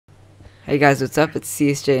Hey guys, what's up? It's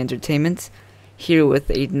CSJentertainment here with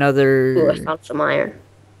another. Ooh, I found some iron.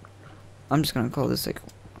 I'm just gonna call this like,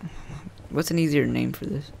 what's an easier name for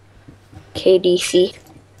this? KDC.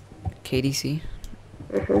 KDC.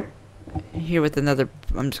 Mhm. Here with another.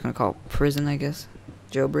 I'm just gonna call it prison, I guess.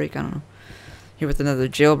 Jailbreak. I don't know. Here with another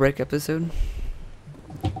jailbreak episode.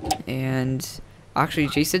 And actually,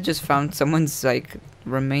 Jason just found someone's like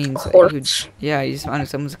remains. Corpse. Yeah, he just found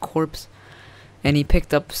someone's corpse, and he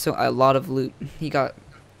picked up a lot of loot. He got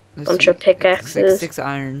Bunch of pickaxes. six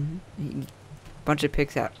iron, bunch of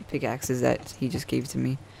pickaxes that he just gave to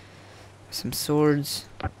me. Some swords.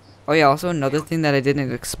 Oh yeah, also another thing that I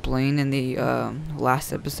didn't explain in the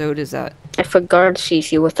last episode is that if a guard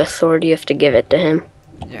sees you with a sword, you have to give it to him.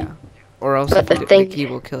 yeah, or else But he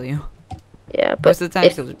will kill you. Yeah, but Most of the time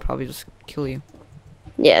he'll probably just kill you.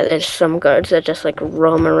 yeah, there's some guards that just like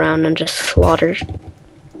roam around and just slaughter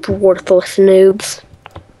worthless noobs.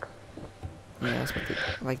 Yeah, that's what they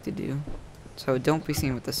like to do. So don't be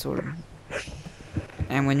seen with the sword.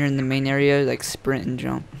 And when you're in the main area, like sprint and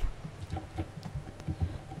jump.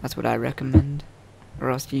 That's what I recommend. Or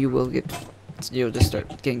else you'll just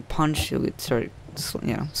start getting punched. You'll start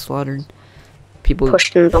slaughtered. People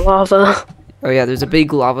Pushed into lava. Oh yeah, there's a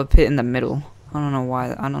big lava pit in the middle. I don't know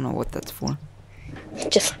why. I don't know what that's for.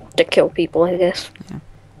 Just to kill people, I guess. Yeah.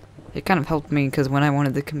 It kind of helped me because when I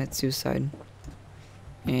wanted to commit suicide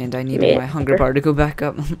and I needed my hunger bar to go back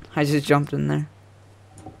up, I just jumped in there.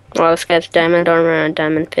 Well, this guy's diamond armor and a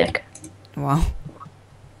diamond pick. Wow.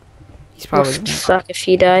 He's probably Must suck if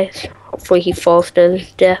he dies. Hopefully he falls to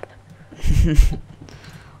his death.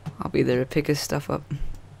 I'll be there to pick his stuff up.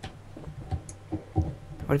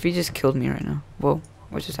 What if he just killed me right now? Whoa,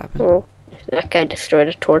 what just happened? Oh, that guy destroyed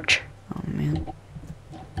a torch. Oh man.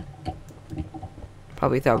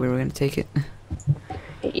 Probably thought we were gonna take it.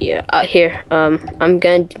 Yeah, here. I'm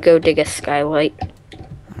going to go dig a skylight.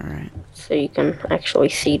 Alright. So you can actually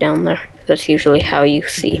see down there. That's usually how you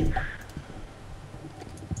see.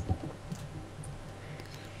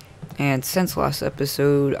 And since last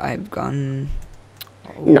episode, I've gotten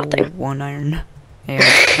nothing. 1 iron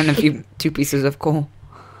and two pieces of coal.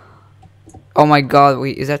 Oh my god,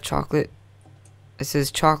 wait, is that chocolate? It says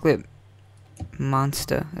chocolate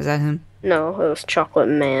monster. Is that him? No, it was Chocolate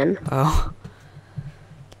Man. Oh.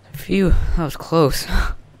 Phew, that was close.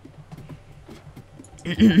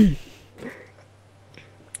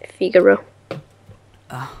 Figaro.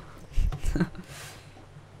 Oh.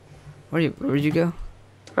 Where'd you go?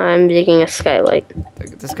 I'm digging a skylight.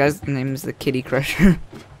 This guy's name is the Kitty Crusher.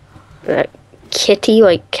 That kitty,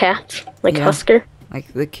 like cat, like Yeah. Husker.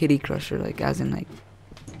 Like the Kitty Crusher, like as in like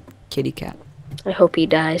kitty cat. I hope he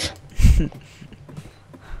dies.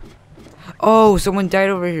 Oh, someone died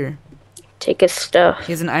over here. Take his stuff.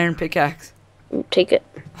 He has an iron pickaxe. Take it.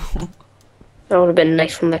 That would have been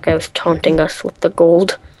nice when that guy was taunting us with the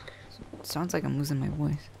gold. Sounds like I'm losing my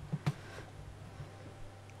voice.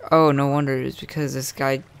 Oh, no wonder. It's because this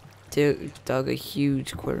guy dug a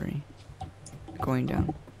huge quarry. Going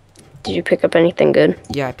down. Did you pick up anything good?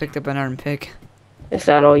 Yeah, I picked up an iron pick. Is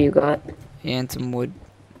that all you got? And some wood.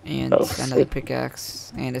 And Oh, another sweet.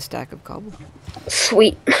 pickaxe. And a stack of cobble.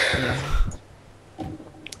 Sweet. Yeah.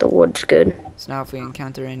 The wood's good. So now if we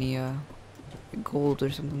encounter any gold or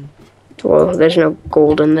something. Well, there's no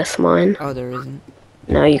gold in this mine. Oh, there isn't.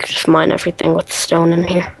 No, you can just mine everything with stone in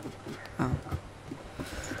here. Oh.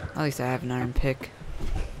 At least I have an iron pick.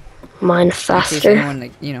 Mine In case faster. anyone,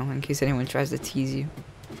 like, in case anyone tries to tease you.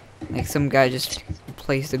 Like some guy just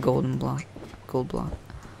placed a gold block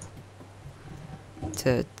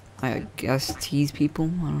to, I guess, tease people.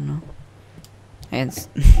 I don't know. And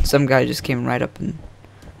some guy just came right up and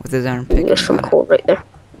with his iron pick. There's some coal right there.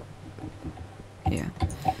 Yeah.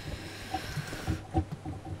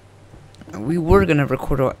 We were gonna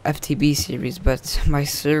record a FTB series, but my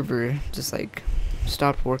server just like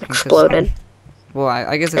stopped working. Exploded. Well,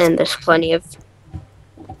 I guess it's, And there's plenty of...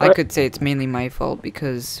 I could say it's mainly my fault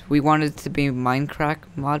because we wanted it to be Minecraft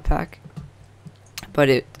mod pack, but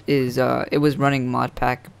it was running mod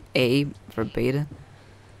pack A for beta,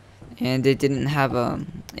 and it didn't have all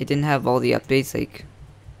the updates. Like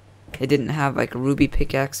it didn't have like Ruby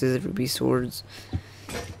pickaxes, Ruby swords.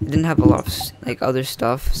 It didn't have a lot of like other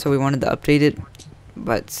stuff, so we wanted to update it,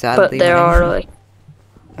 but sadly, But there are like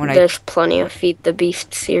there's plenty of Feed the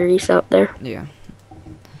Beast series out there. Yeah.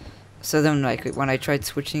 So then, like, when I tried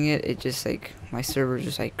switching it, it just, like, my server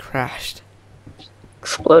just, like, crashed.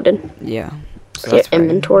 Exploded. Yeah. So Your that's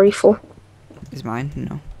inventory full? Is mine?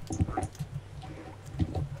 No.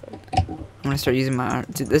 I'm gonna start using my iron.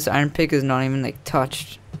 Dude, this iron pick is not even, like,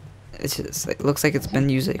 touched. It's just, like, looks like it's been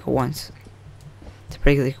used, like, once. to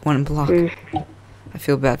break like one block. I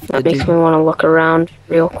feel bad for That the makes dude. me want to look around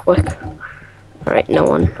real quick. Alright, no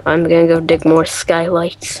one. I'm gonna go dig more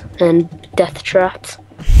skylights and death traps.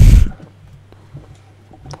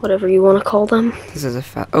 Whatever you want to call them. This is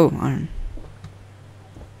a oh, iron.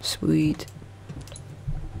 Sweet.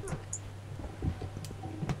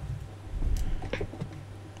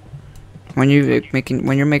 When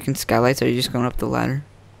you're making skylights, are you just going up the ladder?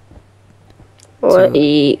 What?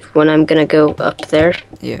 When I'm gonna go up there.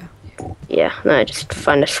 Yeah. Yeah, then I just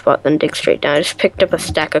find a spot, then dig straight down. I just picked up a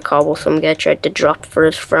stack of cobble some guy tried to drop for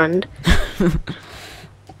his friend.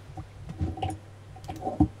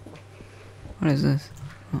 What is this?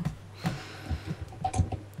 Oh.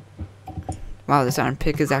 Wow, this iron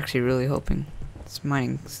pick is actually really helping. It's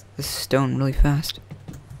mining this stone really fast.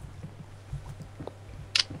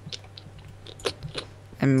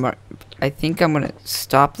 And I think I'm gonna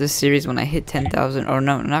stop this series when I hit 10,000. Or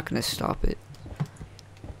no, I'm not gonna stop it.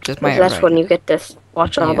 Just my. That's when you get to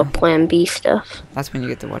watch all the Plan B stuff. That's when you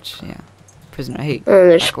get to watch, yeah. Prisoner, I hate. And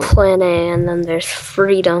there's Plan A, and then there's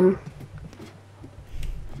Freedom.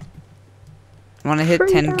 When I hit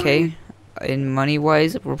 10K in money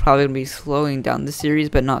wise, we're probably gonna be slowing down the series,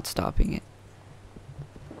 but not stopping it.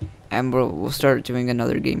 And we'll start doing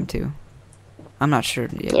another game too. I'm not sure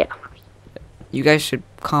yet. Yeah. You guys should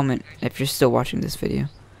comment if you're still watching this video.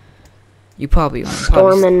 You probably are.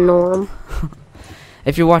 Storm and Norm.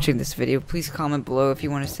 If you're watching this video, please comment below if you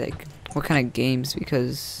want to say what kind of games,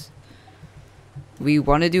 because we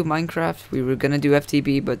want to do Minecraft. We were gonna do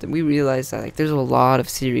FTB, but then we realized that there's a lot of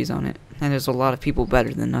series on it, and there's a lot of people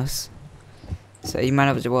better than us. So you might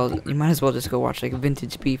as well just go watch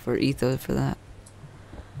Vintage Beef or Etho for that.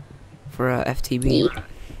 For FTB.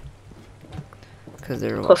 Because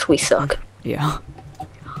they're. Plus we suck. Yeah.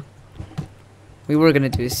 We were gonna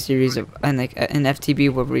do a series of an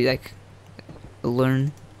FTB where we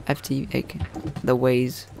learn the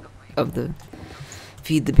ways of the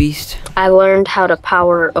feed the beast. I learned how to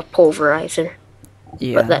power a pulverizer.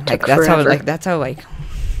 Yeah, but that took that's forever. that's how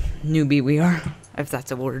newbie we are, if that's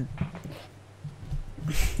a word.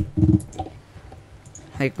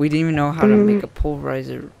 We didn't even know how to make a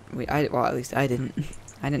pulverizer. Well, at least I didn't.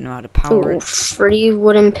 I didn't know how to power it. Free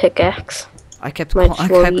wooden pickaxe. I kept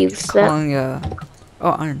calling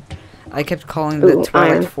iron. I kept calling the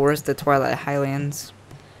Twilight Forest the Twilight Highlands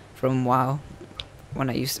from WoW.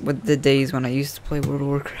 With the days when I used to play World of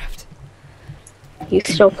Warcraft. You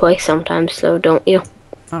still play sometimes though, don't you?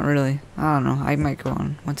 Not really. I don't know. I might go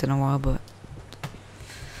on once in a while, but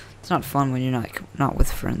it's not fun when you're not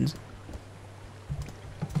with friends.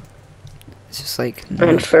 It's just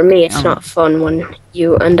and for me, it's not fun when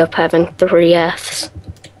you end up having 3 Fs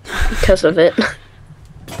because of it.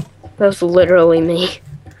 That was literally me.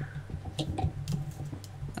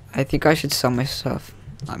 I think I should sell my stuff.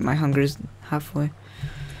 My hunger's halfway.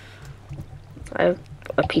 I have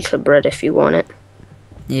a piece of bread if you want it.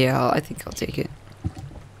 Yeah, I think I'll take it.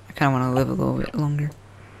 I kind of want to live a little bit longer.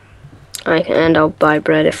 And I'll buy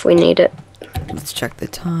bread if we need it. Let's check the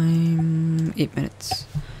time. 8 minutes.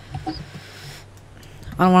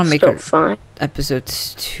 I don't want to make our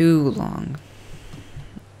episodes too long,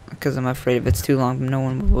 because I'm afraid if it's too long, no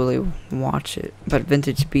one will really watch it. But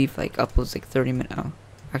Vintage Beef uploads 30 minutes. Oh,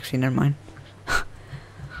 actually, never mind.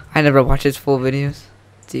 I never watch his full videos.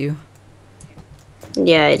 Do you?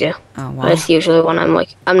 Yeah, I do. Oh, wow. That's usually when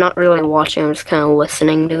I'm not really watching, I'm just kind of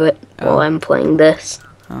listening to it while I'm playing this.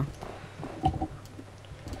 Oh.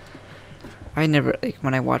 I never,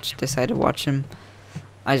 when I decide to watch him,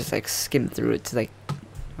 I just skim through it to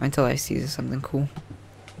until I see something cool.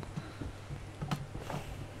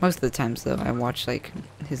 Most of the times though, I watch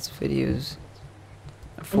his videos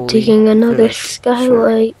fully. I'm digging another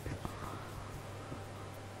skylight. Short.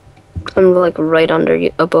 I'm right under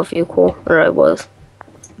you, above you, cool, or I was.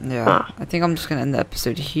 Yeah, I think I'm just gonna end the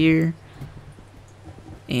episode here.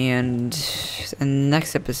 And in the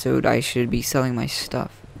next episode, I should be selling my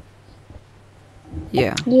stuff.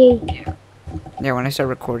 Yeah. Yay. Yeah, when I start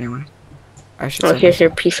recording, I should. Oh, here's your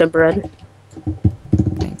piece of bread.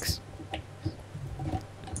 Thanks.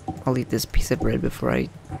 I'll eat this piece of bread before I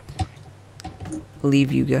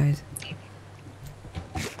leave you guys.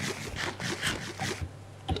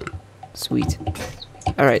 Sweet.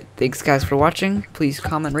 Alright, thanks guys for watching. Please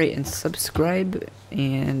comment, rate, and subscribe.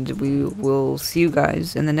 And we will see you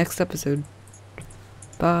guys in the next episode.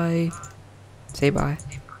 Bye. Say bye.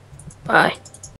 Bye.